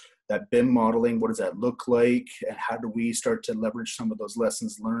that BIM modeling. What does that look like? And how do we start to leverage some of those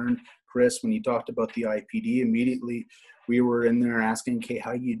lessons learned? Chris, when you talked about the IPD, immediately we were in there asking, okay,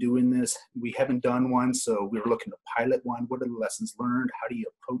 how are you doing this? We haven't done one, so we were looking to pilot one. What are the lessons learned? How do you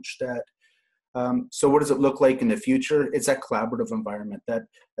approach that? So what does it look like in the future? It's that collaborative environment, that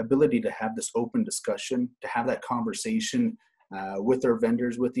ability to have this open discussion, to have that conversation with our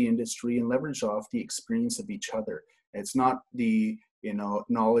vendors, with the industry, and leverage off the experience of each other. It's not the,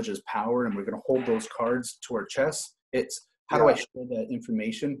 knowledge is power and we're going to hold those cards to our chest. It's how do I share that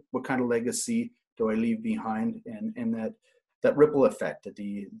information? What kind of legacy do I leave behind? And that ripple effect,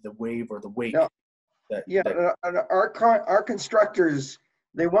 the wave or the wake. Our constructors,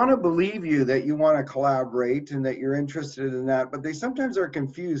 they want to believe you that you want to collaborate and that you're interested in that, but they sometimes are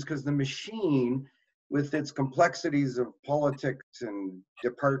confused because the machine, with its complexities of politics and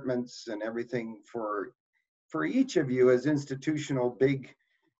departments and everything for each of you as institutional big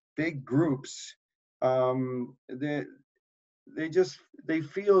groups, they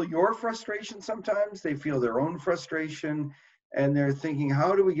feel your frustration sometimes, they feel their own frustration, and they're thinking,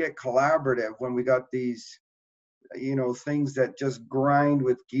 how do we get collaborative when we got these things that just grind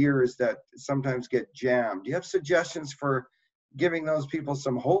with gears that sometimes get jammed? Do you have suggestions for giving those people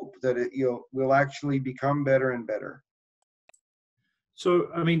some hope that it will actually become better and better. So,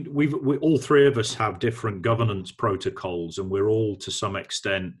 I mean, we all three of us have different governance protocols, and we're all to some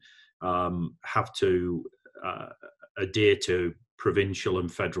extent have to adhere to provincial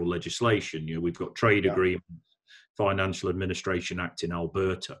and federal legislation. You know, we've got trade agreements, Financial Administration Act in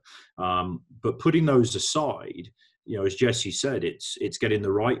Alberta, but putting those aside, you know, as Jesse said, it's getting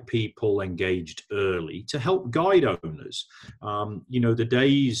the right people engaged early to help guide owners. You know, the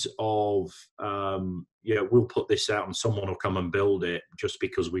days of we'll put this out and someone will come and build it just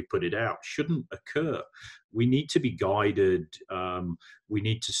because we put it out shouldn't occur. We need to be guided. We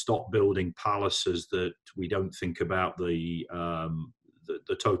need to stop building palaces that we don't think about the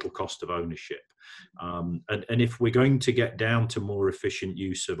total cost of ownership. And if we're going to get down to more efficient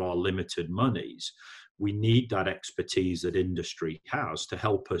use of our limited monies, we need that expertise that industry has to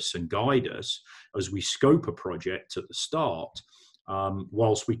help us and guide us as we scope a project at the start,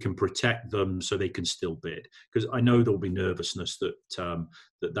 whilst we can protect them so they can still bid. Because I know there'll be nervousness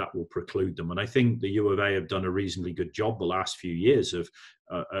that will preclude them. And I think the U of A have done a reasonably good job the last few years of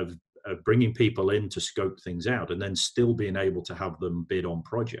bringing people in to scope things out and then still being able to have them bid on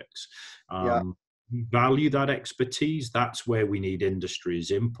projects. Value that expertise. That's where we need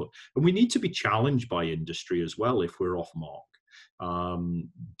industry's input, and we need to be challenged by industry as well if we're off mark.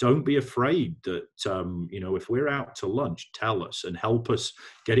 Don't be afraid that if we're out to lunch, tell us and help us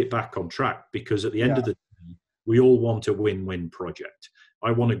get it back on track, because at the end of the day, we all want a win-win project.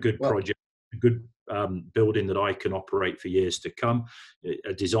 I want a good project, a good building that I can operate for years to come.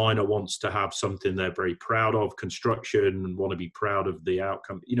 A designer wants to have something they're very proud of, construction, and want to be proud of the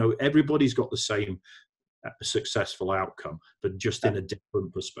outcome. You know, everybody's got the same successful outcome, but just in a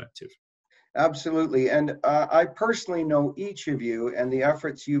different perspective. Absolutely. And I personally know each of you and the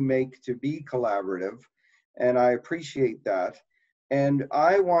efforts you make to be collaborative, and I appreciate that. And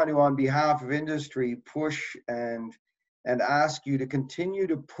I want to, on behalf of industry, push and ask you to continue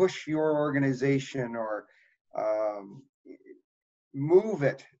to push your organization or move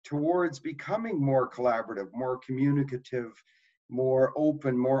it towards becoming more collaborative, more communicative, more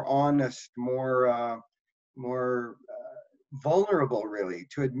open, more honest, more vulnerable, really,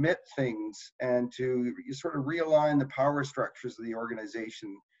 to admit things and to sort of realign the power structures of the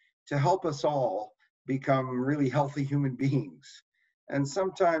organization to help us all become really healthy human beings. And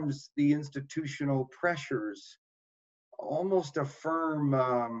sometimes the institutional pressures almost affirm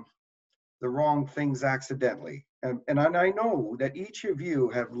the wrong things accidentally. And I know that each of you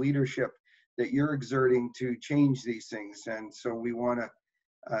have leadership that you're exerting to change these things. And so we want to,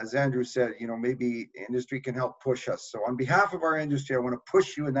 as Andrew said, maybe industry can help push us. So on behalf of our industry, I want to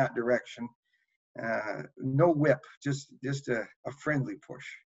push you in that direction. No whip, just a friendly push.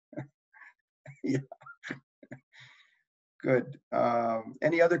 Yeah. Good.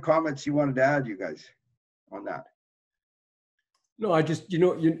 Any other comments you wanted to add, you guys, on that? No, I just,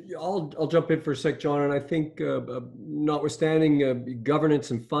 I'll jump in for a sec, John. And I think notwithstanding governance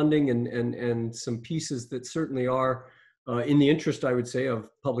and funding and some pieces that certainly are in the interest, I would say, of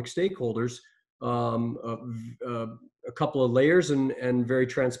public stakeholders, a couple of layers and very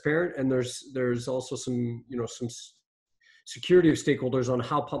transparent. And there's also some security of stakeholders on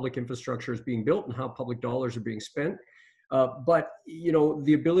how public infrastructure is being built and how public dollars are being spent. But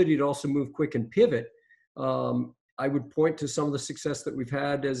the ability to also move quick and pivot. I would point to some of the success that we've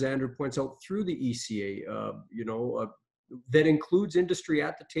had, as Andrew points out, through the ECA, that includes industry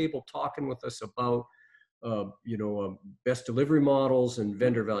at the table talking with us about, best delivery models and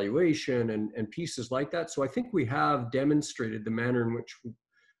vendor valuation and pieces like that. So I think we have demonstrated the manner in which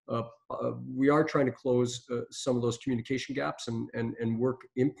we are trying to close some of those communication gaps and work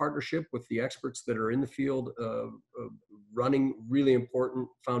in partnership with the experts that are in the field, running really important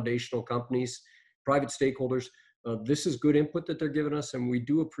foundational companies, private stakeholders. This is good input that they're giving us, and we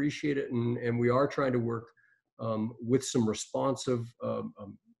do appreciate it. And we are trying to work with some responsive,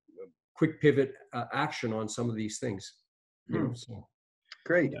 quick pivot action on some of these things. So.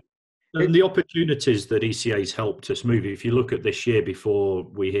 Great. Yeah. And the opportunities that ECA's helped us move, if you look at this year before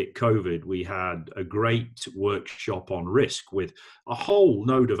we hit COVID, we had a great workshop on risk with a whole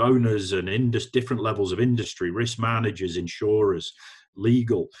load of owners and different levels of industry, risk managers, insurers,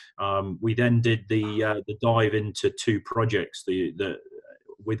 legal. We then did the dive into two projects,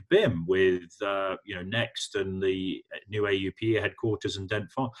 with BIM, with Next and the new AUP headquarters and Dent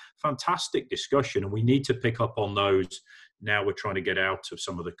Farm. Fantastic discussion, and we need to pick up on those. Now we're trying to get out of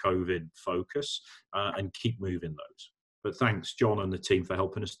some of the COVID focus and keep moving those. But thanks, John and the team, for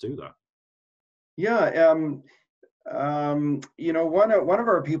helping us do that. Yeah, One of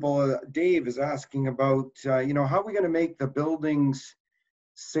our people, Dave, is asking about, how are we going to make the buildings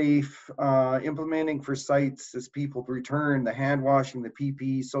safe, implementing for sites as people return, the hand washing, the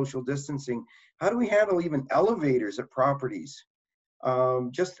PPE, social distancing. How do we handle even elevators at properties?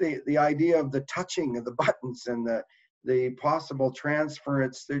 Just the idea of the touching of the buttons and the possible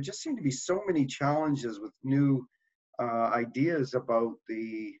transference. There just seem to be so many challenges with new ideas about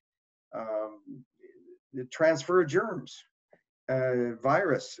the transfer of germs,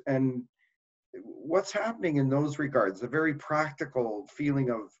 virus, and what's happening in those regards, the very practical feeling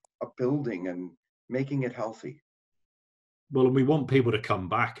of a building and making it healthy. Well, we want people to come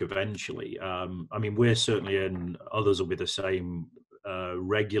back eventually. We're certainly, and others will be the same,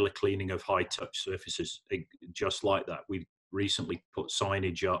 regular cleaning of high-touch surfaces, just like that. We've recently put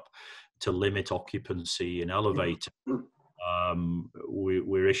signage up to limit occupancy in elevators.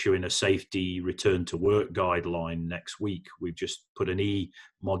 We're issuing a safety return to work guideline next week. We've just put an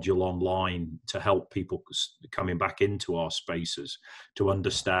e-module online to help people coming back into our spaces to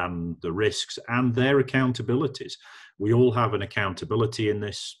understand the risks and their accountabilities. We all have an accountability in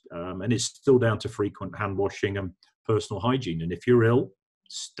this, and it's still down to frequent hand washing and personal hygiene. And if you're ill,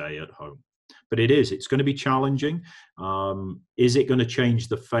 stay at home. But it's going to be challenging. Is it going to change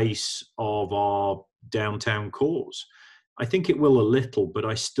the face of our downtown cores? I think it will a little, but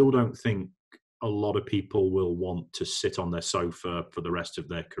I still don't think a lot of people will want to sit on their sofa for the rest of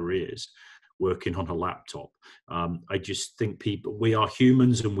their careers working on a laptop. I just think we are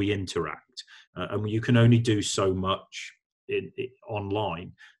humans and we interact, and you can only do so much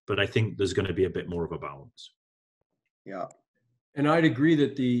online, but I think there's going to be a bit more of a balance. Yeah. And I'd agree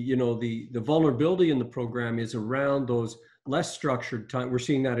that the vulnerability in the program is around those less structured time. We're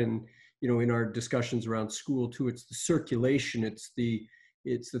seeing that in our discussions around school too. It's the circulation, it's the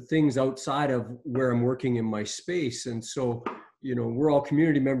things outside of where I'm working in my space. And so, we're all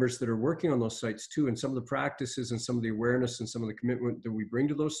community members that are working on those sites too. And some of the practices and some of the awareness and some of the commitment that we bring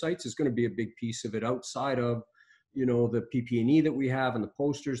to those sites is going to be a big piece of it, outside of, the PP&E that we have and the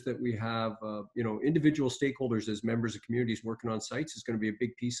posters that we have. Individual stakeholders as members of communities working on sites is going to be a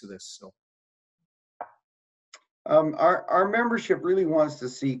big piece of this. So. Our membership really wants to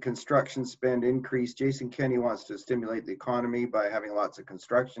see construction spend increase. Jason Kenney wants to stimulate the economy by having lots of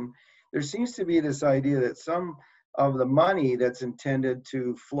construction. There seems to be this idea that some of the money that's intended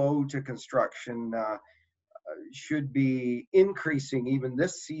to flow to construction should be increasing even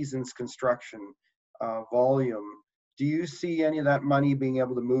this season's construction volume. Do you see any of that money being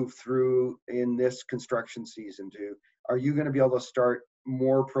able to move through in this construction season too? Are you going to be able to start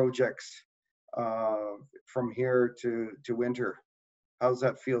more projects from here to winter? How does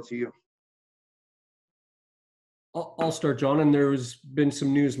that feel to you? I'll start, John. And there's been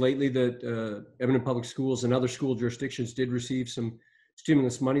some news lately that Edmonton Public Schools and other school jurisdictions did receive some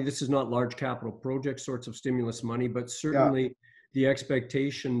stimulus money. This is not large capital project sorts of stimulus money, but certainly the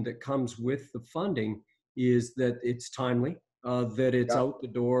expectation that comes with the funding is that it's timely, that it's out the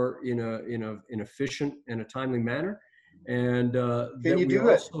door in an efficient and a timely manner. And can you do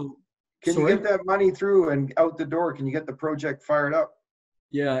it? Can you get that money through and out the door? Can you get the project fired up?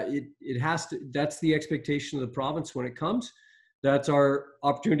 Yeah, it has to. That's the expectation of the province when it comes. That's our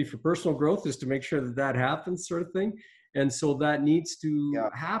opportunity for personal growth, is to make sure that happens, sort of thing. And so that needs to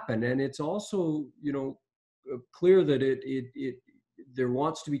happen. And it's also, clear that there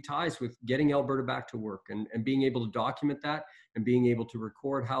wants to be ties with getting Alberta back to work and being able to document that and being able to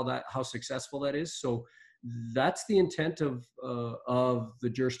record how successful that is. So that's the intent of the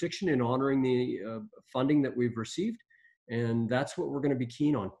jurisdiction in honoring the funding that we've received. And that's what we're going to be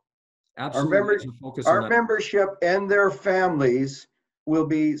keen on. Absolutely. Our membership and their families will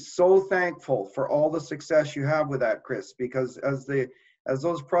be so thankful for all the success you have with that, Chris, because as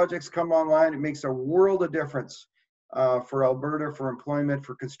those projects come online, it makes a world of difference for Alberta, for employment,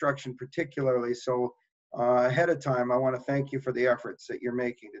 for construction particularly. So ahead of time, I want to thank you for the efforts that you're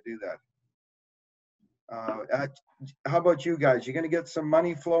making to do that. How about you guys? You're going to get some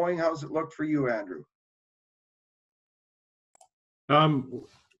money flowing? How's it look for you, Andrew?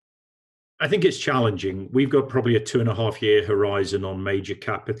 I think it's challenging. We've got probably a 2.5-year horizon on major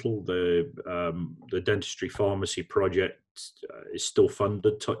capital. The dentistry pharmacy project is still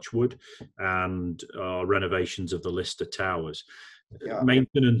funded, touch wood, and renovations of the Lister Towers. Yeah.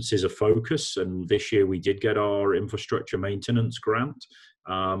 Maintenance is a focus, and this year we did get our infrastructure maintenance grant.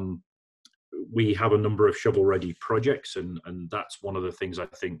 we have a number of shovel-ready projects, and that's one of the things I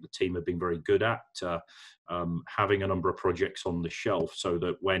think the team have been very good at, having a number of projects on the shelf so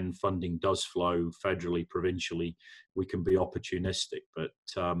that when funding does flow federally, provincially, we can be opportunistic. But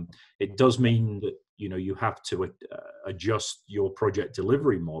it does mean that you have to adjust your project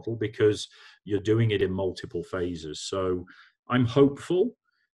delivery model because you're doing it in multiple phases. So I'm hopeful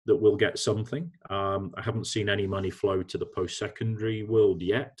that we'll get something. I haven't seen any money flow to the post-secondary world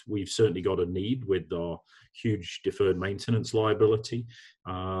yet. We've certainly got a need with our huge deferred maintenance liability,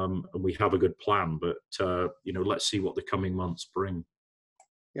 and we have a good plan, but let's see what the coming months bring.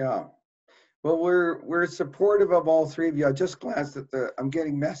 Yeah. Well, we're supportive of all three of you. I just glanced at I'm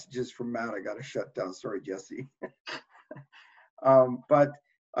getting messages from Matt. I got to shut down. Sorry, Jesse.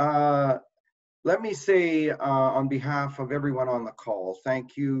 Let me say on behalf of everyone on the call,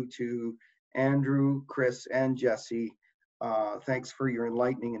 thank you to Andrew, Chris, and Jesse. Thanks for your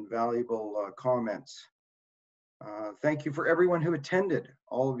enlightening and valuable comments. Thank you for everyone who attended,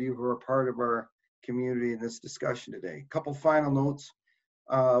 all of you who are part of our community in this discussion today. A couple final notes.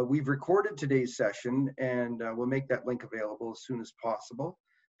 We've recorded today's session, and we'll make that link available as soon as possible.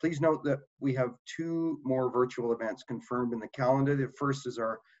 Please note that we have 2 more virtual events confirmed in the calendar. The first is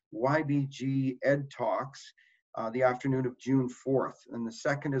our YBG Ed Talks, the afternoon of June 4th. And the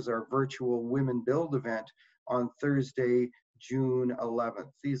second is our virtual Women Build event on Thursday, June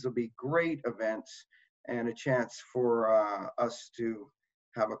 11th. These will be great events and a chance for us to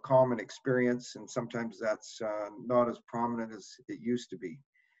have a common experience, and sometimes that's not as prominent as it used to be.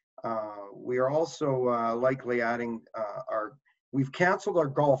 We are also likely adding we've canceled our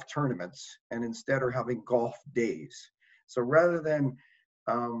golf tournaments and instead are having golf days. So rather than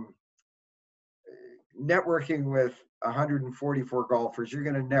networking with 144 golfers, you're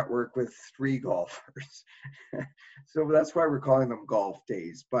going to network with 3 golfers. So that's why we're calling them golf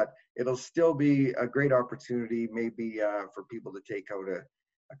days, but it'll still be a great opportunity maybe for people to take out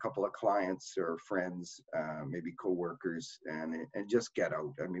a couple of clients or friends, maybe co-workers, and just get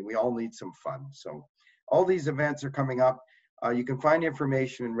out. I mean, we all need some fun. So all these events are coming up. You can find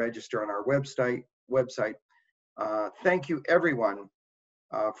information and register on our website. Thank you, everyone,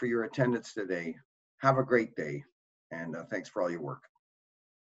 for your attendance today. Have a great day, and thanks for all your work.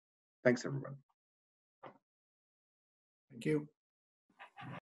 Thanks, everyone. Thank you.